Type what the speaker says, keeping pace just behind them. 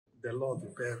the Lord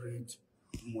buried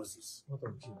Moses. What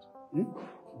of Jude?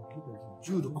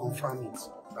 Jude confirmed it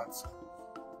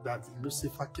that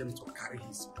Lucifer came to carry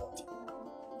his body.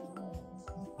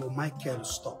 But Michael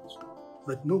stopped.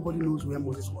 But nobody knows where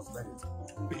Moses was buried.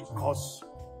 Because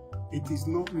it is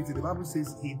not written. The Bible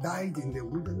says he died in the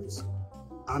wilderness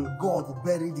and God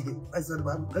buried him. That's the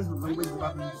language the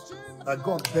Bible uses. That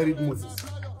God buried Moses.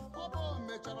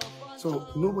 So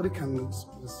nobody can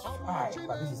spy,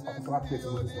 but this is a particular place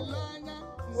Moses was buried.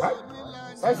 Right?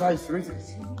 That's how it's written.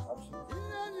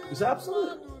 You say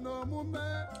absolutely.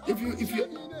 If you,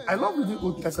 I love reading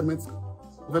Old Testament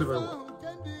very, very well.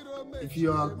 If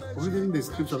you are reading the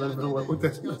scripture very, very well, Old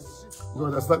Testament, you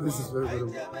understand this is very, very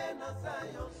well.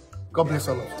 God bless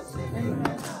all of us.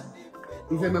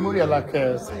 It's a memorial like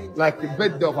the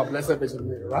birthday of a blessed Virgin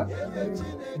Mary, right?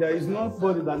 There is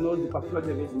nobody that knows the particular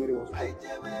day Virgin Mary was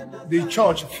born. The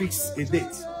church fixed a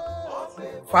date.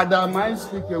 Father, my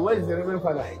speaker, where is the Reverend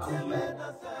Father?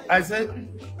 I said,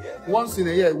 once in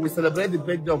a year, we celebrate the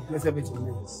birthday of Blessed Virgin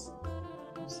Mary.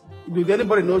 Did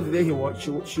anybody know the day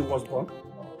she was born?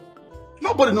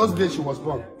 Nobody knows the day she was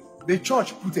born. The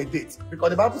church put a date.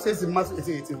 Because the Bible says in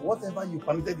Matthew 18, whatever you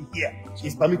permitted here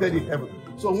is permitted in heaven.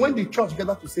 So when the church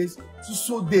gathers to say,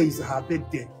 so day is her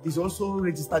birthday, it's also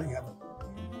registered in heaven.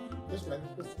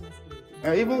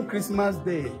 Even Christmas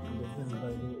Day.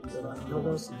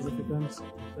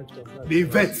 The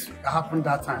event that happened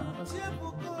that time.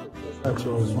 That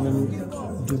was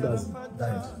when Judas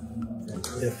died.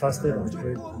 They fasted and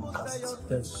prayed and cast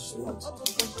death lot.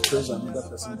 Chose another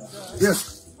person.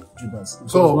 Yes. Judas.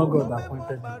 So not God that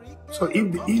appointed him. So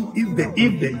if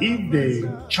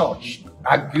the church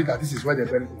agree that this is where they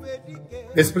buried him,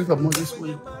 the spirit of Moses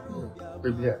will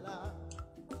be here.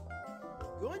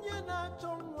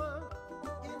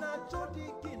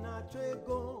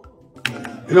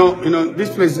 You know, this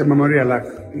place is a memorial. Like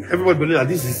everybody believes that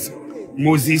this is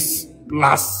Moses'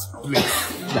 last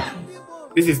place.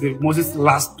 This is Moses'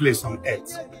 last place on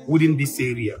earth within this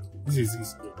area. This is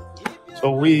his.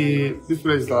 So this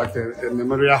place is like a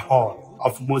memorial hall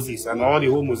of Moses and all the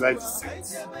whole Mosaic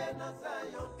saints.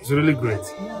 It's really great.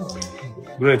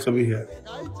 Great to be here.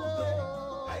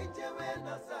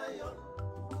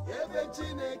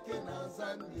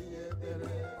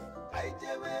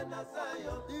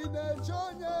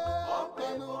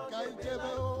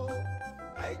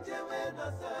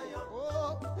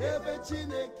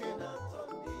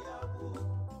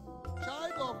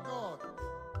 Child of God,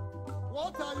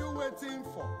 what are you waiting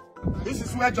for? This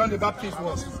is where John the Baptist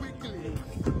was.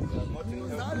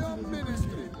 Zion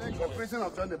Ministry, The prison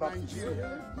of John the Baptist.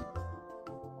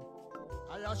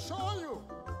 I assure you,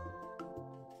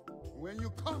 when you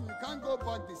come, you can't go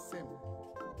back the same.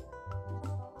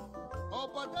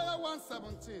 Obadiah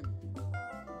 1:17.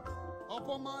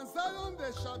 Upon Mount Zion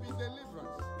there shall be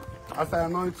deliverance. As I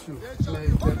anoint you, May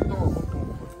the door.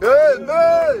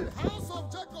 The house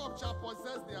of Jacob shall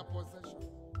possess their possession.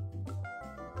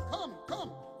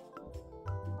 Come.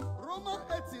 Romans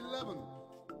 8:11.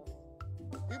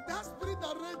 If that spirit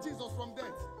that raised Jesus from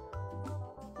death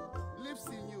lives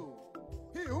in you,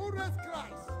 he who raised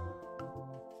Christ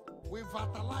will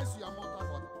vitalize your mortal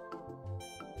body.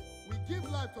 We give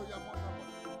life to your mortal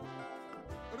body.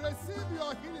 Receive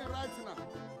your healing right now.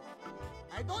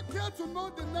 I don't care to know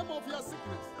the name of your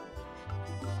sickness.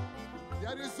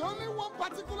 There is only one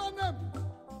particular name.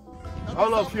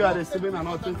 All of you are receiving an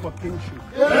anointing for kingship.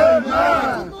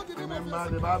 Amen. Remember,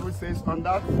 the Bible says on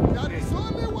that There is day,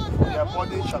 only one name. their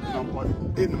body shall be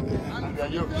unburdened, and their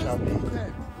yoke shall be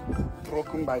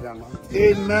broken by the anointing.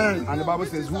 Amen. And the Bible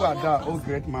says, who are thou, O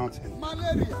great mountain,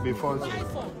 before you?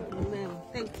 Amen.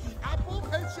 Thank you. Above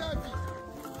HIV,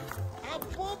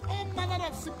 above all manner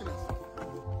of sickness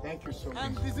Thank you so much.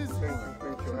 and diseases.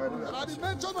 Thank you. And at the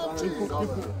mention of Jesus,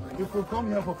 You could come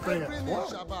here for prayer. every knee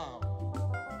shall bow.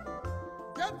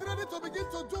 Get ready to begin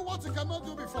to do what you cannot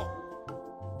do before.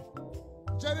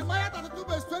 Jeremiah 32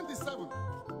 verse 27.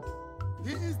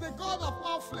 He is the God of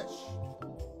all flesh.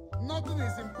 Nothing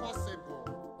is impossible.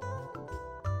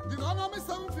 Deuteronomy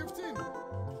 7:15.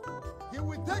 He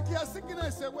will take your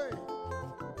sickness away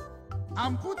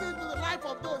and put it into the life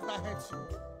of those that hate you.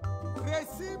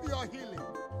 Receive your healing.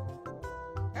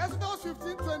 Exodus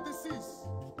 15:26.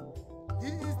 He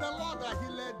is the Lord that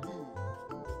healed thee.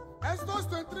 Exodus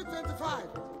 23:25.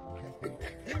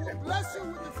 He will bless you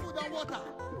with the food and water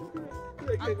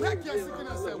and take your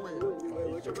sickness away.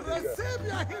 Receive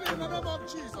your healing in the name of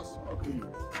Jesus.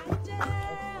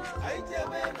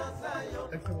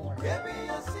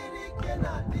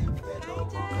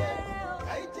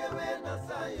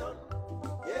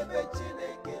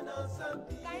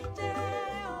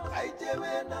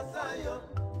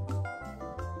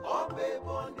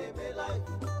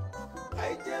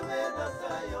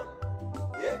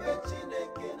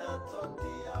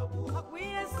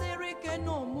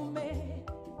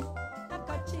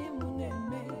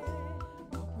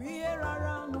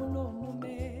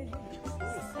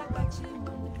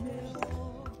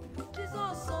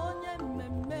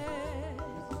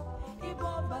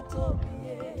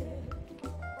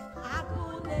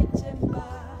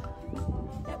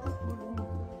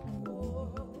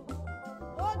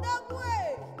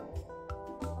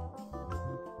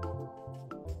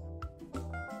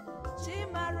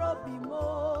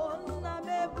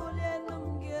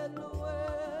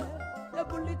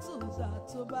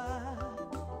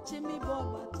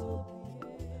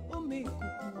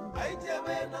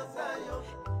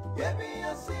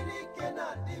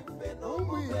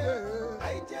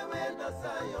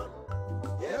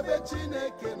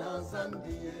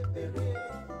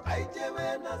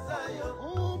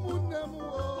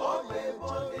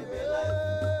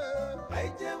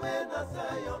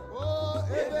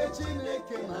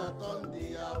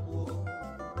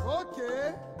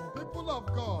 Okay, people of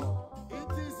God,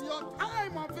 it is your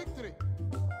time of victory.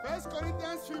 1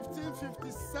 Corinthians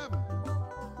 15:57.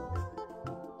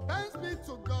 Thanks be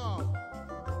to God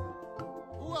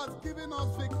who has given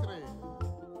us victory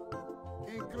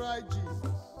in Christ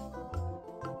Jesus.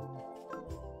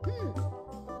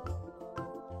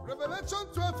 Revelation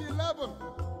 12:11.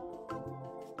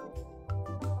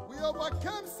 We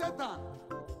overcame Satan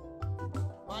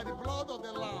by the blood of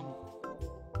the Lamb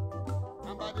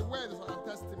and by the words of our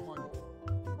testimony.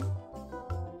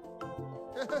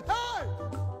 Hey!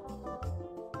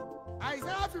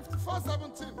 Isaiah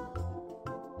 54:17.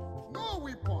 No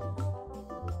weapon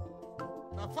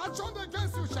that fashioned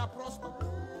against you shall prosper.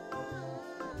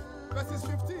 Verses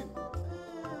 15.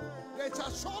 They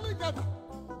shall surely gather.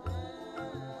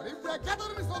 But if their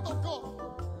gathering is not of God,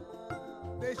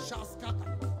 they shall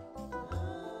scatter.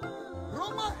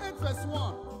 Romans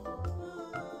 8:1.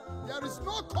 There is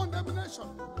no condemnation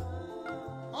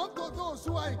unto those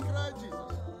who are in Christ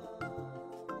Jesus.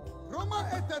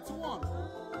 Romans 8:31.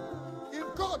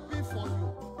 If God be for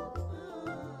you,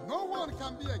 no one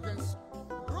can be against you.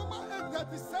 Romans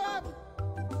 8:37.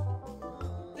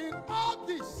 In all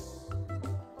this,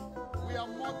 we are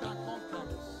more than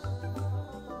conquerors.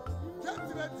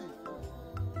 Get ready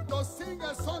to sing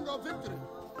a song of victory.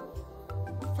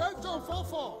 1 John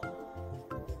 4:4.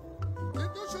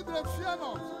 Little children, fear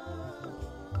not.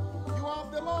 You are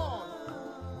of the Lord.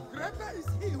 Greater is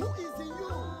He who is in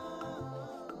you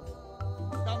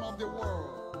than of the world.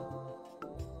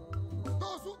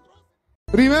 Those who trust.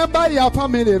 Remember your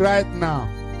family right now.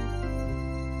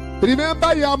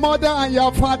 Remember your mother and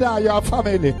your father and your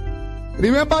family.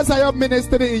 Remember your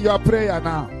ministry in your prayer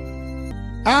now.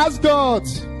 Ask God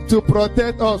to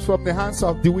protect us from the hands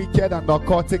of the wicked and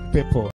occultic people.